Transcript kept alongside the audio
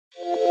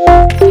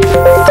In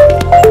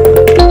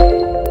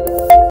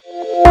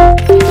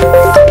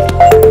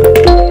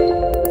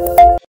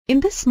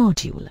this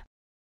module,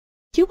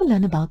 you will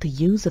learn about the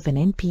use of an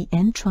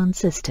NPN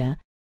transistor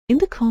in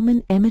the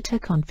common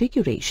emitter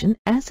configuration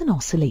as an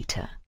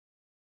oscillator.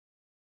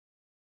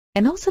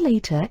 An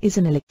oscillator is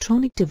an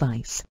electronic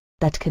device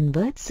that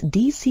converts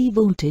DC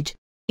voltage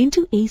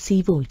into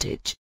AC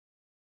voltage.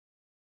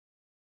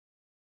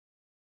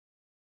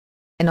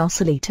 An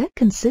oscillator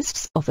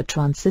consists of a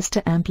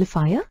transistor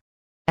amplifier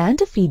and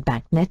a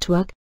feedback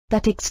network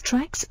that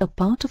extracts a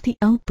part of the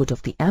output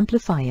of the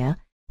amplifier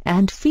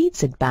and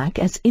feeds it back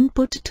as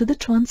input to the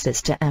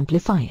transistor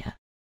amplifier.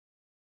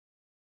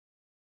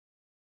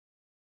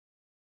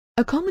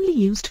 A commonly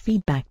used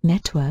feedback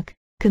network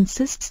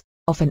consists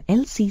of an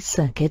LC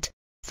circuit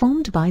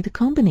formed by the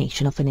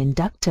combination of an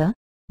inductor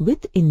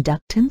with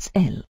inductance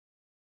L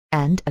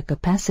and a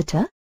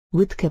capacitor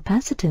with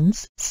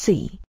capacitance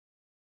C.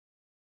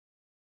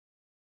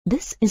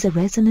 This is a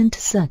resonant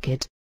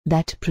circuit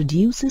that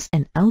produces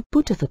an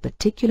output of a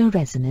particular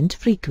resonant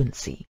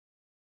frequency.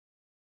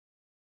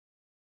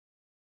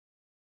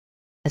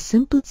 A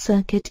simple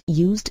circuit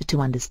used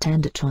to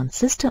understand a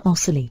transistor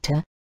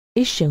oscillator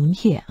is shown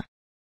here.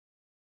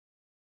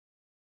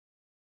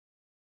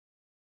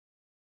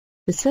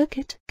 The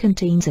circuit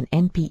contains an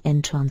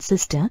NPN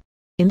transistor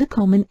in the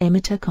common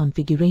emitter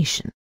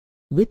configuration,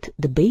 with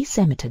the base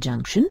emitter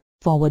junction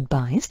forward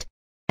biased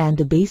and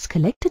the base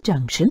collector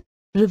junction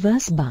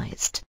reverse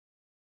biased.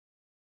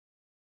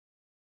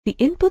 The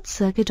input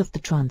circuit of the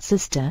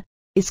transistor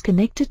is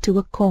connected to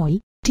a coil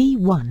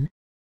T1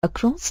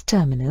 across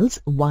terminals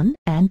 1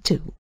 and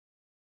 2.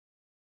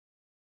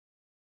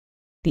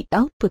 The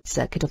output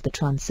circuit of the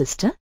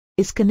transistor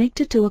is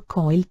connected to a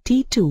coil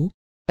T2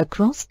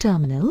 across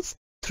terminals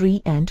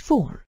 3 and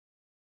 4.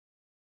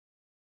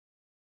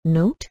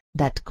 Note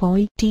that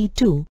coil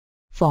T2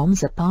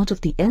 forms a part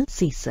of the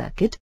LC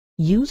circuit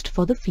used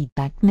for the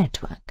feedback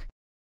network.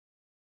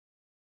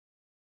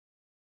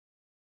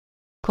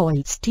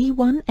 Coils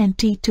T1 and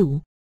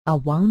T2 are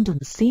wound on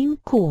the same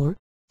core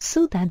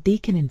so that they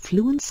can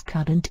influence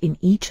current in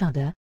each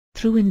other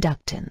through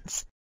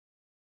inductance.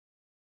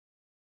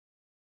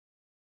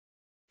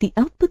 The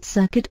output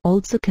circuit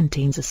also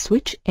contains a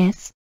switch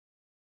S.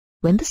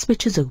 When the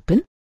switch is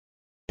open,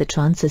 the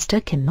transistor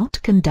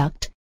cannot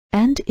conduct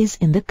and is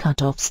in the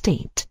cutoff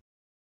state.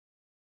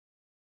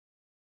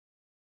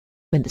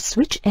 When the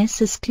switch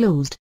S is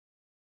closed,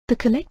 the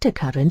collector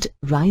current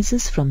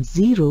rises from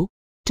 0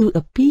 to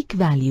a peak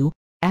value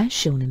as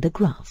shown in the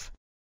graph.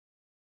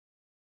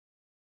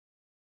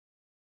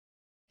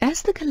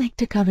 As the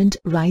collector current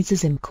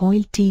rises in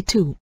coil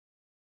T2,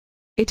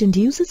 it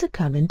induces a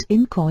current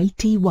in coil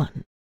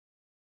T1.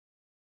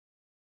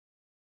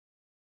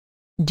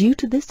 Due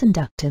to this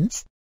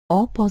inductance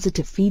or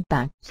positive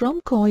feedback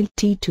from coil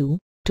T2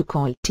 to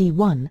coil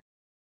T1,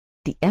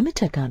 the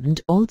emitter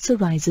current also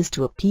rises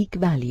to a peak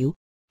value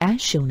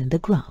as shown in the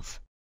graph.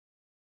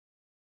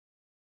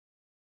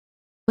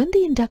 When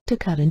the inductor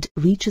current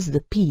reaches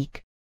the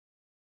peak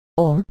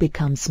or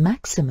becomes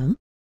maximum,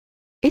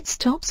 it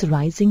stops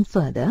rising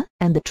further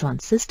and the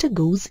transistor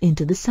goes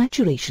into the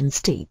saturation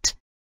state.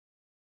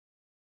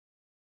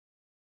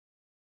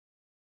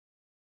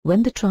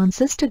 When the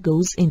transistor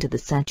goes into the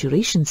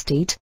saturation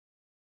state,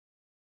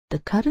 the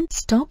current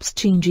stops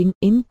changing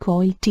in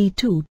coil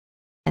T2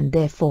 and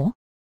therefore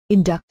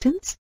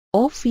inductance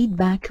or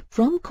feedback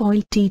from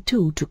coil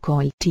T2 to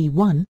coil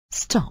T1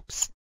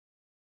 stops.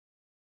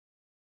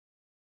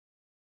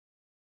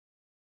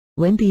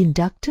 When the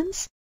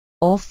inductance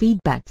or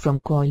feedback from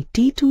coil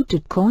T2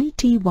 to coil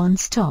T1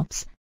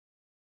 stops,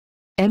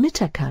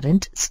 emitter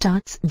current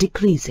starts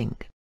decreasing.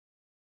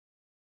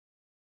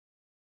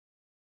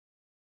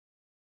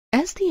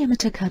 As the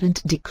emitter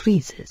current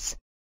decreases,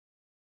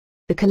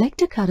 the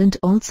collector current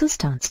also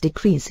starts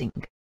decreasing.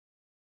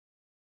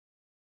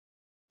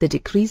 The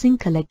decreasing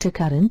collector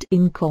current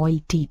in coil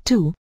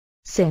T2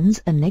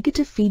 sends a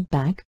negative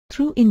feedback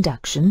through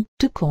induction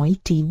to coil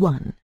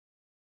T1.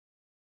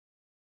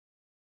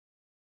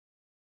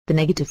 The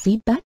negative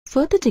feedback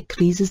further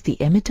decreases the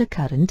emitter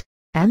current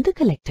and the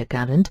collector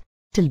current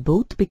till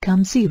both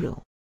become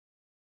 0.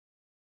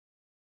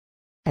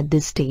 At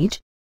this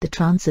stage, the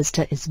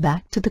transistor is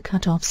back to the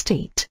cutoff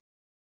state.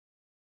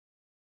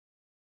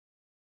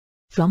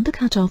 From the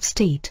cutoff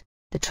state,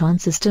 the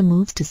transistor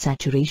moves to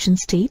saturation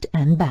state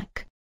and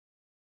back.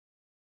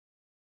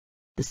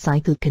 The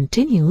cycle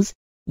continues,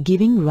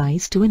 giving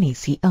rise to an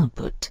AC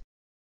output.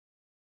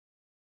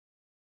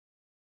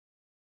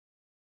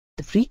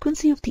 The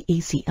frequency of the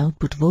AC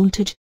output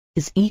voltage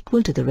is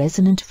equal to the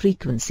resonant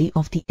frequency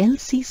of the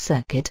LC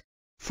circuit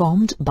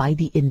formed by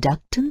the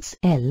inductance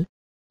L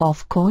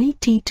of coil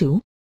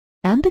T2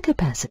 and the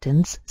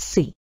capacitance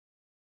C.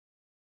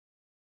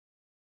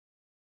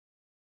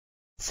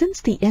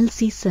 Since the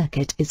LC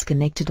circuit is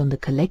connected on the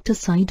collector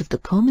side of the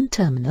common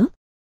terminal,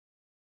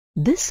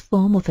 this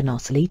form of an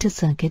oscillator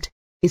circuit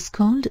is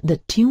called the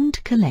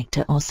tuned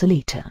collector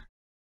oscillator.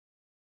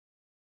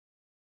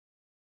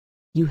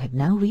 You have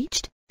now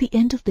reached the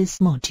end of this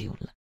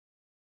module.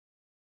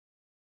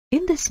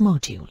 In this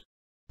module,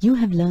 you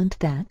have learned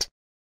that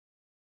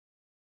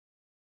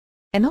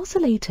an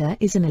oscillator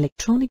is an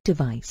electronic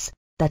device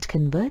that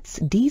converts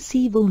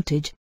DC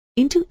voltage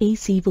into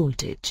AC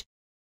voltage.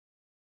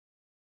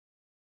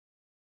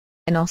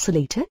 An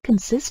oscillator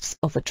consists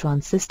of a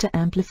transistor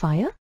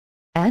amplifier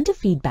and a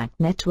feedback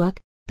network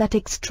that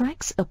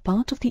extracts a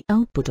part of the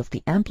output of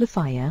the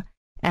amplifier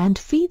and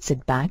feeds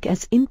it back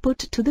as input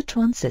to the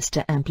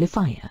transistor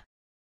amplifier.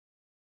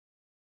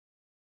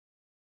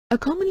 A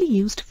commonly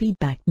used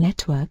feedback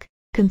network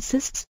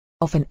consists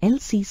of an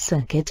LC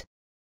circuit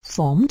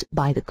formed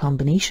by the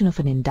combination of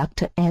an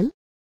inductor L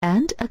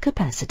and a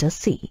capacitor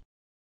C.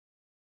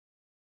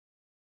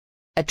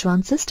 A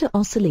transistor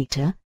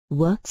oscillator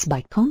works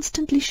by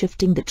constantly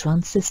shifting the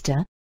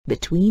transistor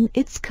between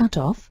its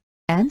cutoff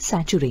and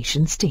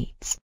saturation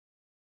states.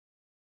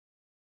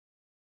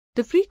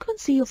 The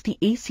frequency of the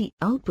AC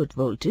output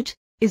voltage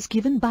is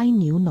given by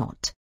nu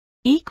naught,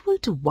 equal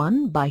to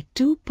 1 by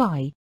 2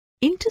 pi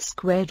into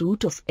square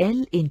root of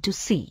L into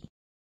C,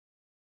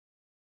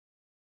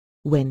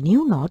 when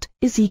nu naught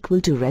is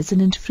equal to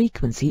resonant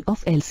frequency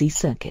of LC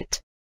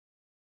circuit.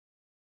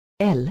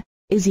 L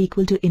is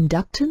equal to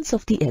inductance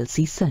of the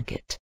LC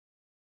circuit.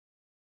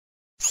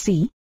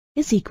 C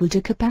is equal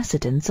to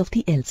capacitance of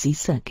the LC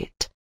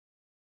circuit.